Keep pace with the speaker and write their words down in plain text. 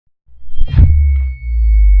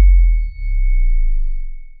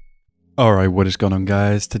Alright, what is going on,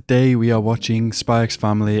 guys? Today we are watching Spy X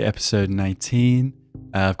Family episode 19.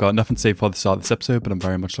 I've got nothing to say for the start of this episode, but I'm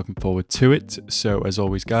very much looking forward to it. So as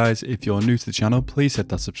always, guys, if you're new to the channel, please hit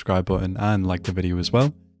that subscribe button and like the video as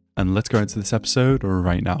well. And let's go into this episode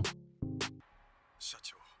right now.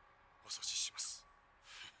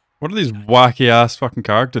 What are these wacky ass fucking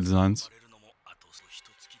character designs?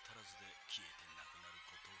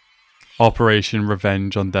 Operation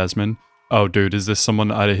Revenge on Desmond. Oh, dude, is this someone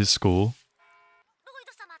out of his school?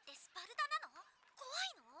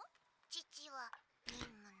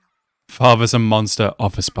 Father's a monster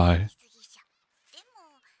of a spy.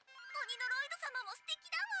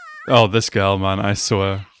 Oh, this girl, man, I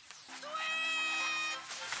swear.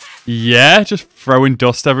 Yeah, just throwing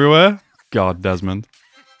dust everywhere. God, Desmond.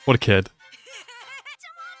 What a kid.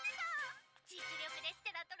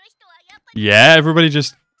 Yeah, everybody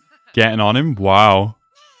just getting on him. Wow.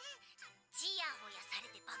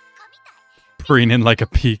 Preening like a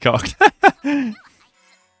peacock.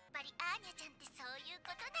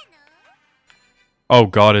 Oh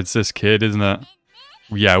god, it's this kid, isn't it?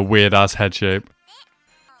 Yeah, weird ass head shape.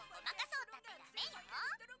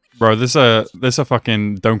 Bro, this a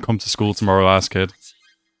fucking don't come to school tomorrow ass kid.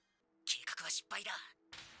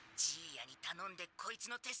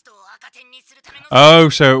 Oh,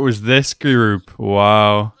 so it was this group.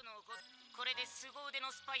 Wow.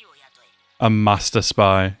 A master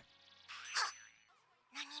spy.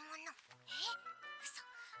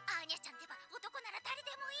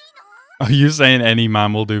 Are you saying any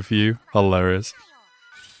man will do for you? Hilarious.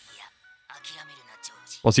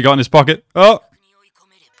 What's he got in his pocket? Oh!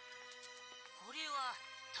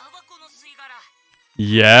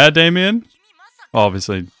 Yeah, Damien?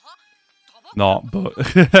 Obviously not, but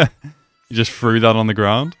you just threw that on the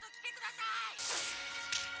ground.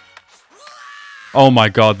 Oh my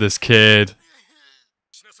god, this kid.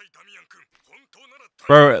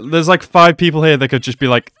 Bro, there's like 5 people here that could just be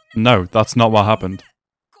like, no, that's not what happened.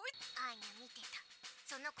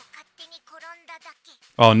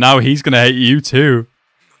 Oh, now he's gonna hate you too.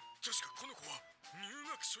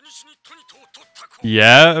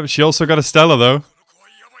 Yeah, she also got a Stella though.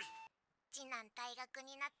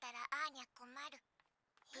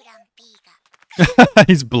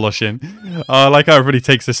 He's blushing. Oh, I like how everybody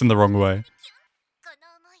takes this in the wrong way.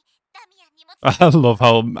 I love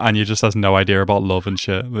how Anya just has no idea about love and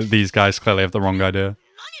shit. These guys clearly have the wrong idea.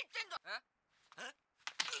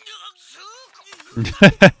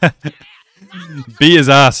 Beat his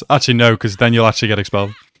ass. Actually, no, because then you'll actually get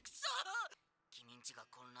expelled.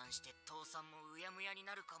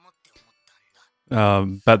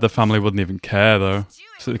 Bet the family wouldn't even care, though,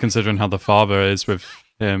 so considering how the father is with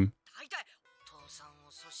him.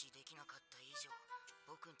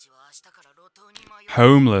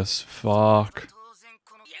 Homeless. Fuck.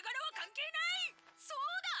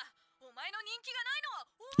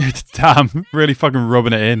 Damn, really fucking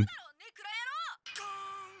rubbing it in.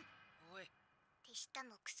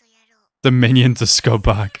 The minion to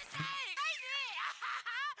scumbag.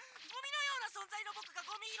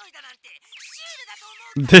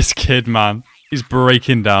 This kid, man. He's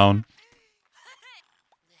breaking down.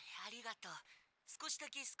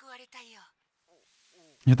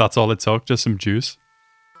 Yeah, that's all it took. Just some juice.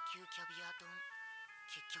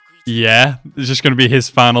 Yeah, it's just going to be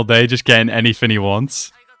his final day. Just getting anything he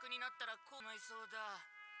wants.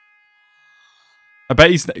 I bet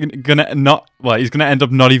he's gonna not. Well, he's gonna end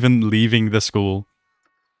up not even leaving the school.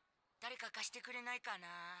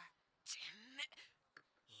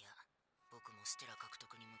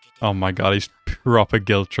 Oh my god, he's proper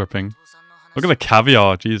guilt tripping. Look at the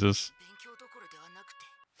caviar, Jesus.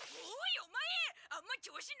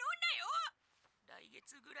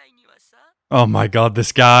 Oh my god,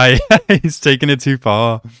 this guy. He's taking it too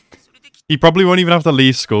far. He probably won't even have to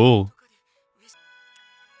leave school.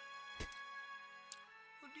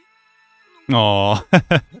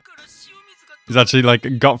 Aww. He's actually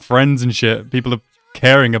like got friends and shit. People are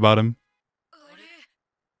caring about him.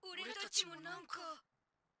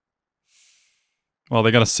 Well,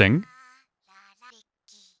 they're gonna sing.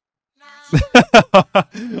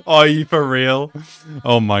 Are you for real?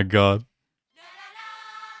 Oh my god.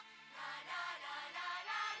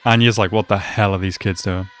 Anya's like, what the hell are these kids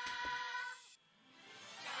doing?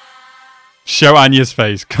 Show Anya's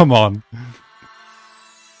face. Come on.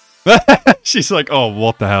 She's like, oh,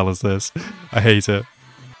 what the hell is this? I hate it.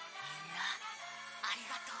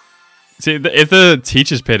 See, if the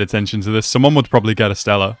teachers paid attention to this, someone would probably get a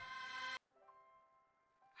Stella.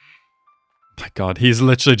 My god, he's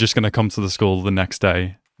literally just going to come to the school the next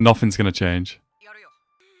day. Nothing's going to change.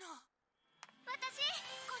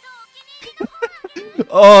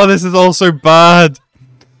 Oh, this is all so bad.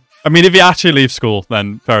 I mean, if he actually leaves school,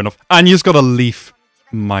 then fair enough. Anya's got a leaf.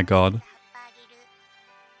 My god.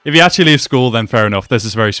 If he actually leaves school, then fair enough. This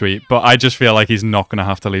is very sweet. But I just feel like he's not going to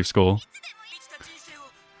have to leave school.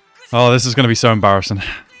 Oh, this is going to be so embarrassing.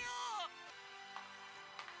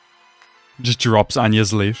 Just drops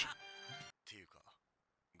Anya's leaf.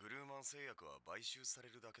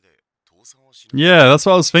 Yeah, that's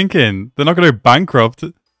what I was thinking. They're not going to go bankrupt.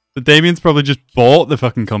 The Damien's probably just bought the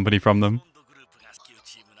fucking company from them.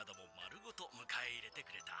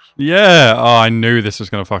 Yeah. Oh, I knew this was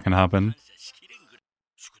going to fucking happen.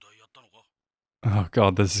 Oh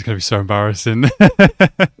god, this is going to be so embarrassing.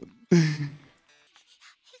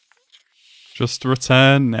 Just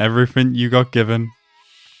return everything you got given.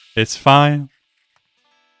 It's fine.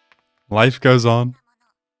 Life goes on.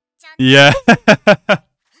 Yeah.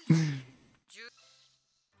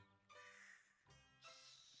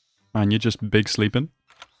 Man, you're just big sleeping.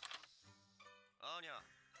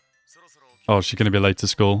 Oh, she's going to be late to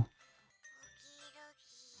school.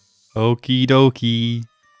 Okie dokie.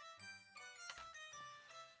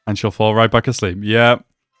 And she'll fall right back asleep. Yeah.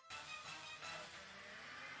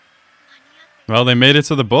 Well, they made it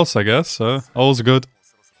to the bus, I guess, so all's good.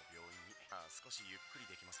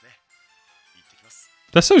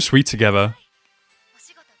 They're so sweet together.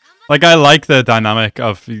 Like, I like the dynamic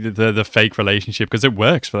of the fake relationship because it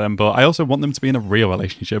works for them, but I also want them to be in a real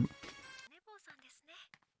relationship.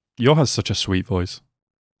 Yo has such a sweet voice.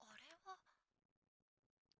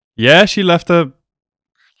 Yeah, she left a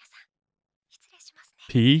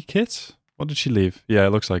PE kit? What did she leave? Yeah, it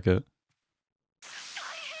looks like it.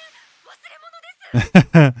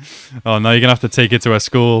 Oh, now you're going to have to take it to her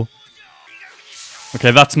school.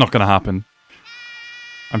 Okay, that's not going to happen.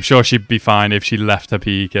 I'm sure she'd be fine if she left her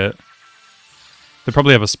PE kit. They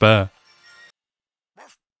probably have a spare.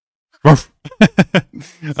 I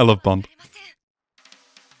love Bond.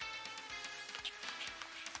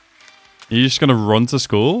 Are you just going to run to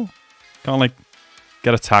school? Can't, like,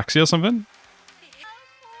 get a taxi or something?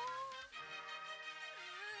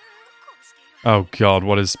 Oh god,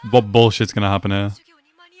 what bullshit's going to happen here?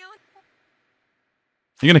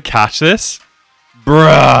 You're going to catch this?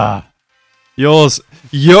 Bruh!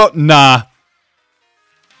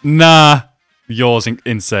 Nah. Yours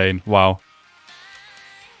insane. Wow.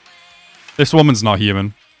 This woman's not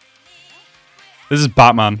human. This is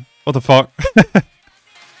Batman. What the fuck?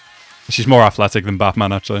 She's more athletic than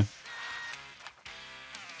Batman, actually.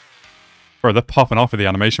 Bro, they're popping off with the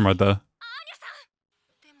animation right there.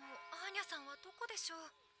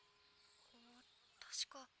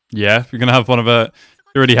 Yeah, you're gonna have one of her...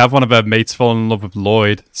 You already have one of her mates fall in love with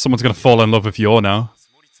Lloyd. Someone's gonna fall in love with Yor now.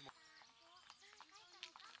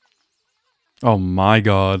 Oh my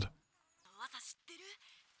god.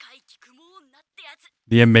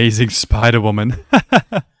 The amazing Spider-Woman.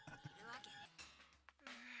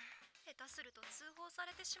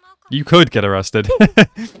 You could get arrested.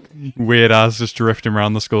 Weird ass just drifting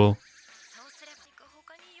around the school.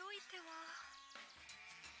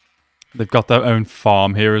 They've got their own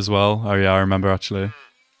farm here as well. Oh yeah, I remember actually.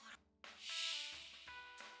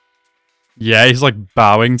 Yeah, he's like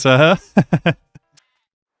bowing to her.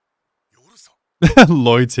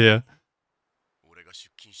 Lloyd's here.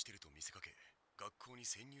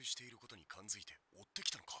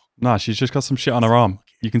 Nah, she's just got some shit on her arm.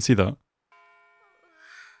 You can see that.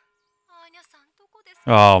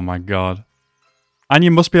 Oh my god.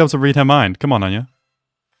 Anya must be able to read her mind. Come on, Anya.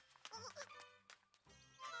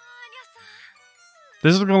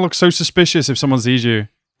 This is going to look so suspicious if someone sees you.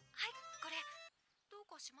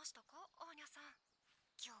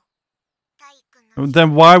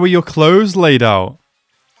 Then why were your clothes laid out?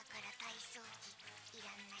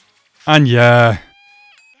 Anya.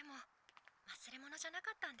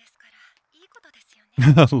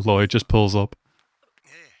 Lloyd just pulls up.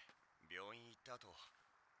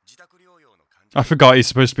 I forgot he's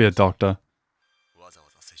supposed to be a doctor.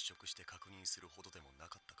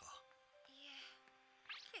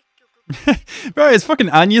 Bro, it's fucking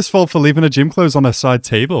Anya's fault for leaving her gym clothes on her side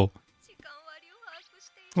table.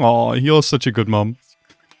 Oh, you're such a good mom.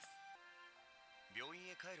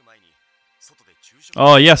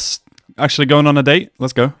 Oh, yes. Actually going on a date?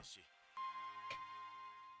 Let's go.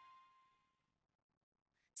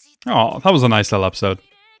 Oh, that was a nice little episode.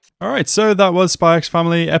 Alright, so that was Spy X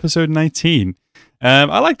Family episode 19.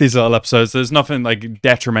 I like these little episodes. There's nothing like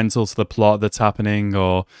detrimental to the plot that's happening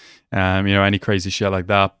or you know, any crazy shit like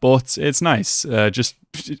that. But it's nice. Just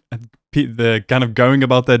the kind of going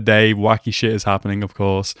about their day, wacky shit is happening, of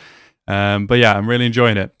course. But yeah, I'm really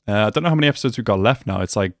enjoying it. I don't know how many episodes we've got left now.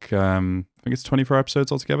 It's like, I think it's 24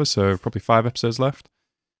 episodes altogether, so probably 5 episodes left.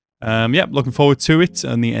 yeah, looking forward to it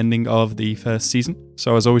and the ending of the first season.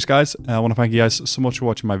 So as always, guys, I want to thank you guys so much for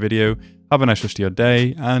watching my video. Have a nice rest of your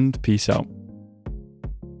day, and peace out.